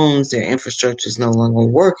their homes, their infrastructure is no longer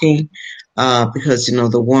working, because,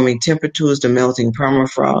 the warming temperatures, the melting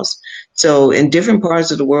permafrost. So in different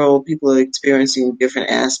parts of the world, people are experiencing different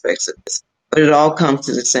aspects of this, but it all comes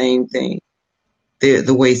to the same thing.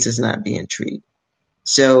 The waste is not being treated.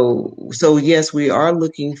 So yes, we are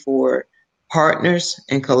looking for partners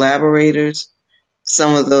and collaborators.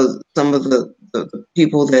 Some of the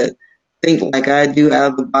people that think like I do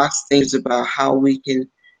out of the box things about how we can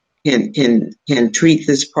treat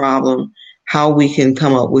this problem, how we can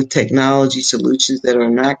come up with technology solutions that are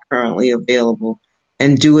not currently available,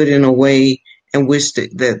 and do it in a way in which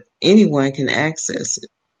that anyone can access it.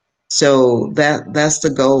 So that's the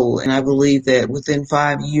goal, and I believe that within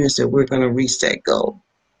 5 years that we're going to reach that goal.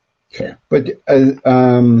 Okay, but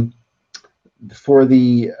for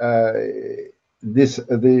the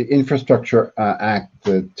Infrastructure Act,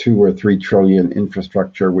 the 2 or 3 trillion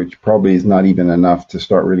infrastructure, which probably is not even enough to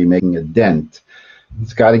start really making a dent.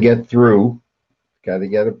 It's got to get through, got to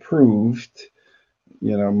get approved.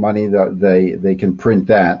 Money that they can print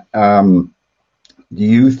that. Do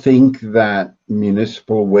you think that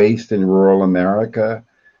municipal waste in rural America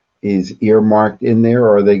is earmarked in there,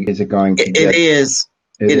 or is it going to get? It is.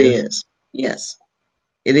 It is. Yes.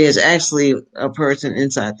 It is. Actually, a person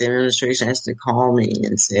inside the administration actually called me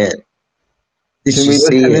and said, "Did Can you we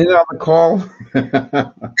see listen it?" in on the call?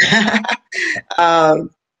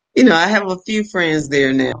 I have a few friends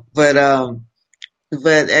there now, but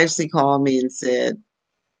actually called me and said,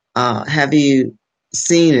 have you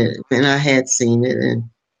seen it? And I had seen it, and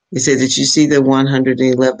he said, did you see the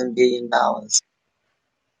 $111 billion?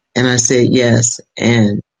 And I said, yes.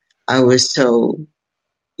 And I was told,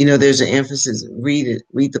 there's an emphasis, read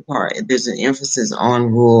the part. There's an emphasis on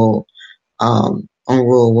rural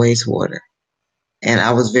wastewater. And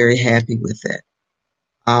I was very happy with that.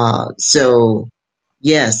 So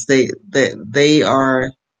yes, they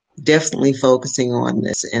are definitely focusing on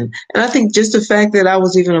this. And I think just the fact that I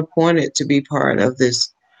was even appointed to be part of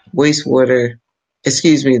this wastewater,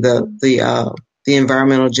 excuse me, the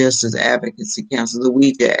Environmental Justice Advocacy Council, the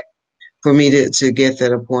WEJAC, for me to get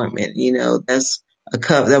that appointment,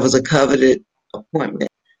 that was a coveted appointment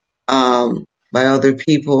by other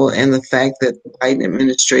people, and the fact that the Biden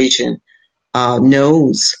administration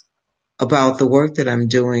knows about the work that I'm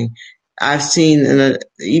doing. I've seen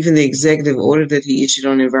even the executive order that he issued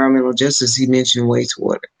on environmental justice, he mentioned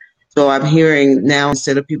wastewater. So I'm hearing now,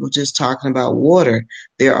 instead of people just talking about water,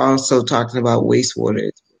 they're also talking about wastewater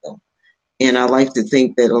as well. And I like to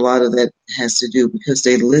think that a lot of that has to do because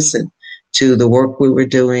they listen to the work we were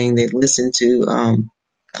doing. They listen to,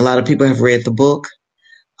 a lot of people have read the book.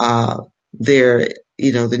 The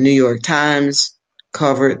New York Times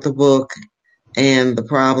covered the book and the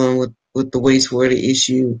problem with the wastewater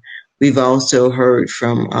issue. We've also heard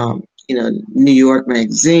from, New York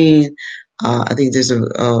Magazine. I think there's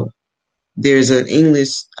an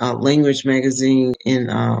English language magazine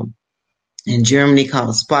in Germany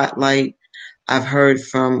called Spotlight. I've heard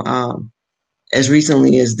from, as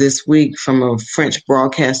recently as this week, from a French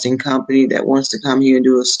broadcasting company that wants to come here and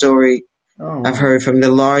do a story. Oh, I've wow. heard from the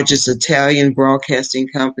largest Italian broadcasting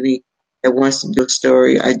company that wants to do a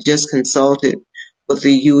story. I just consulted with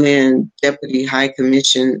the UN Deputy High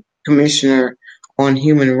Commissioner on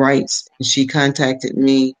Human Rights, and she contacted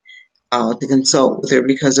me to consult with her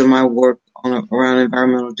because of my work around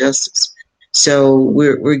environmental justice. So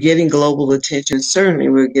we're getting global attention. Certainly,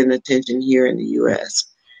 we're getting attention here in the U.S.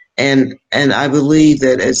 And I believe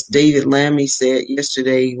that, as David Lammy said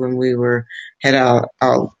yesterday when we had our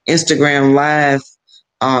Instagram live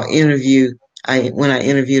interview, when I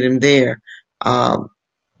interviewed him there, um,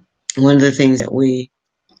 one of the things that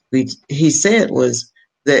he said was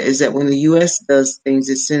that when the U.S. does things,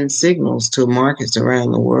 it sends signals to markets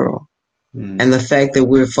around the world. And the fact that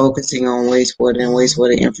we're focusing on wastewater and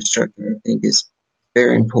wastewater infrastructure, I think, is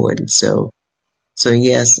very important. So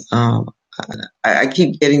yes, I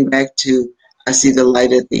keep getting back to, I see the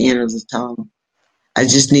light at the end of the tunnel. I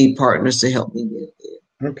just need partners to help me get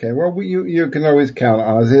there. Okay, well, you can always count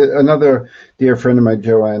on us. Another dear friend of mine,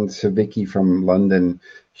 Joanne Savicki from London,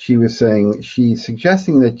 she's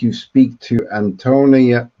suggesting that you speak to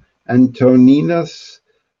Antoninos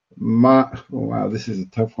wow, this is a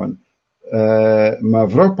tough one.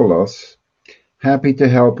 Mavropoulos. Happy to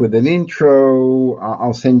help with an intro.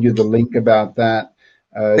 I'll send you the link about that.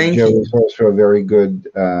 Thank Joe you. is also a very good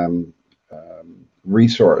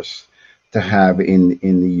resource to have in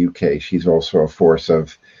the UK. She's also a force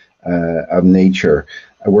of nature.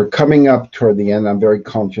 We're coming up toward the end. I'm very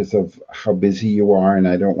conscious of how busy you are, and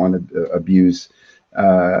I don't want to abuse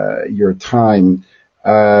your time.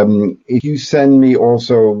 If you send me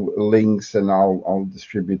also links, and I'll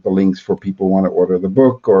distribute the links for people who want to order the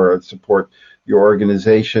book or support your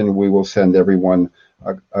organization, we will send everyone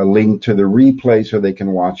a link to the replay so they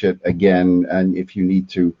can watch it again. And if you need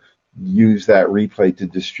to use that replay to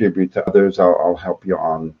distribute to others, I'll help you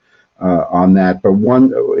on that. But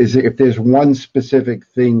if there's one specific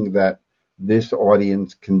thing that this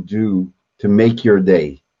audience can do to make your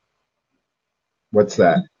day, what's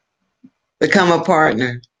that? Become a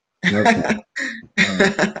partner. Okay.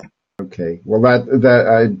 Okay. Well,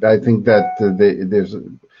 I think that there's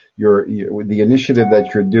the initiative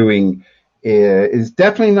that you're doing is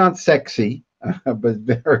definitely not sexy, but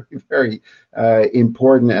very, very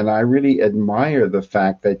important. And I really admire the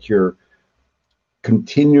fact that you're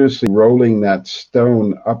continuously rolling that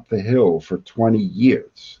stone up the hill for 20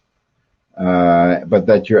 years, but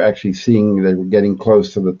that you're actually seeing that we're getting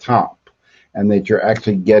close to the top, and that you're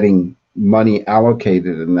actually getting money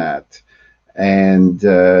allocated in that, and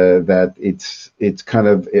that it's kind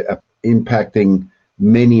of impacting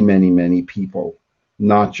many, many, many people,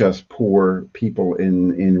 not just poor people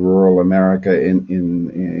in rural America,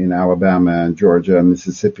 in Alabama and Georgia and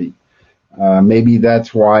Mississippi. Maybe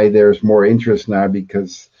that's why there's more interest now,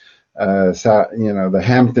 because the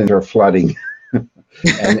Hamptons are flooding,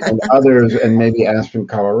 and others, and maybe Aspen,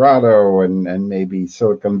 Colorado, and maybe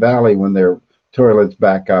Silicon Valley when their toilets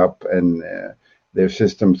back up, their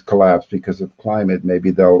systems collapse because of climate,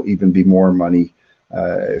 maybe there'll even be more money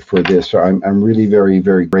for this. So I'm really very,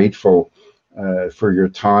 very grateful for your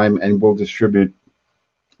time, and we'll distribute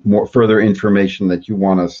more further information that you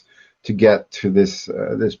want us to get to this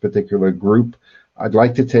particular group. I'd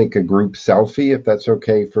like to take a group selfie if that's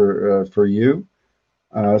okay for you.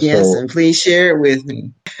 Yes, So and please share it with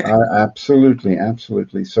me. absolutely,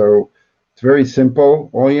 absolutely. So it's very simple.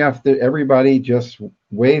 All you have to, everybody, just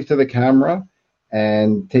wave to the camera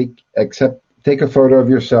and take a photo of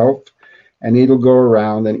yourself, and it'll go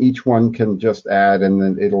around, and each one can just add, and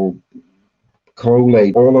then it'll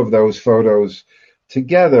collate all of those photos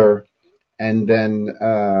together, and then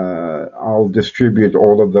I'll distribute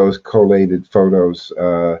all of those collated photos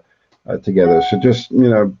together. So just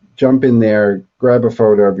jump in there, grab a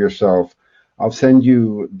photo of yourself. I'll send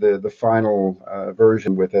you the final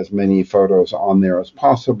version with as many photos on there as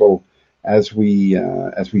possible as we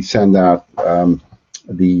send out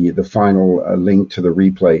the final link to the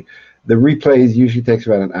replay. The replays usually takes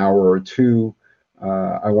about an hour or two.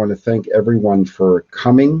 I want to thank everyone for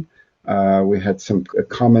coming. We had some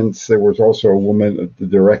comments. There was also a woman, the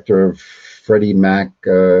director of Freddie Mac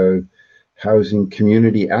Housing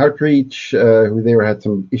Community Outreach, who there had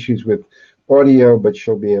some issues with audio, but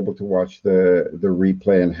she'll be able to watch the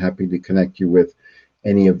replay, and happy to connect you with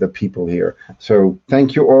any of the people here. So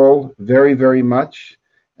thank you all very, very much.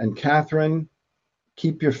 And Catherine,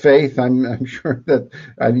 keep your faith. I'm sure that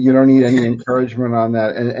you don't need any encouragement on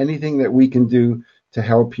that. And anything that we can do to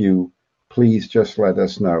help you, please just let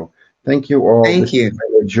us know. Thank you all. Thank This you. is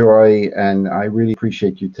a joy, and I really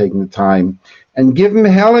appreciate you taking the time. And give them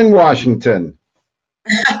hell in Washington.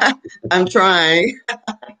 I'm trying.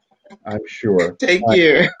 I'm sure. Take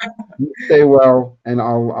care. You stay well, and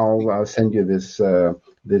I'll send you this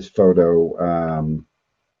photo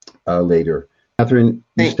later. Catherine,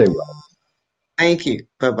 you Thank, stay well. thank you.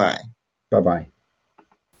 Bye-bye. Bye-bye.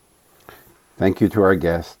 Thank you to our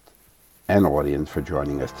guest and audience for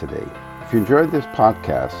joining us today. If you enjoyed this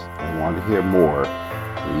podcast and want to hear more,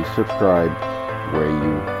 please subscribe where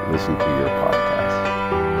you listen to your podcast.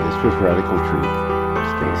 This was Radical Truth.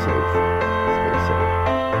 Stay safe.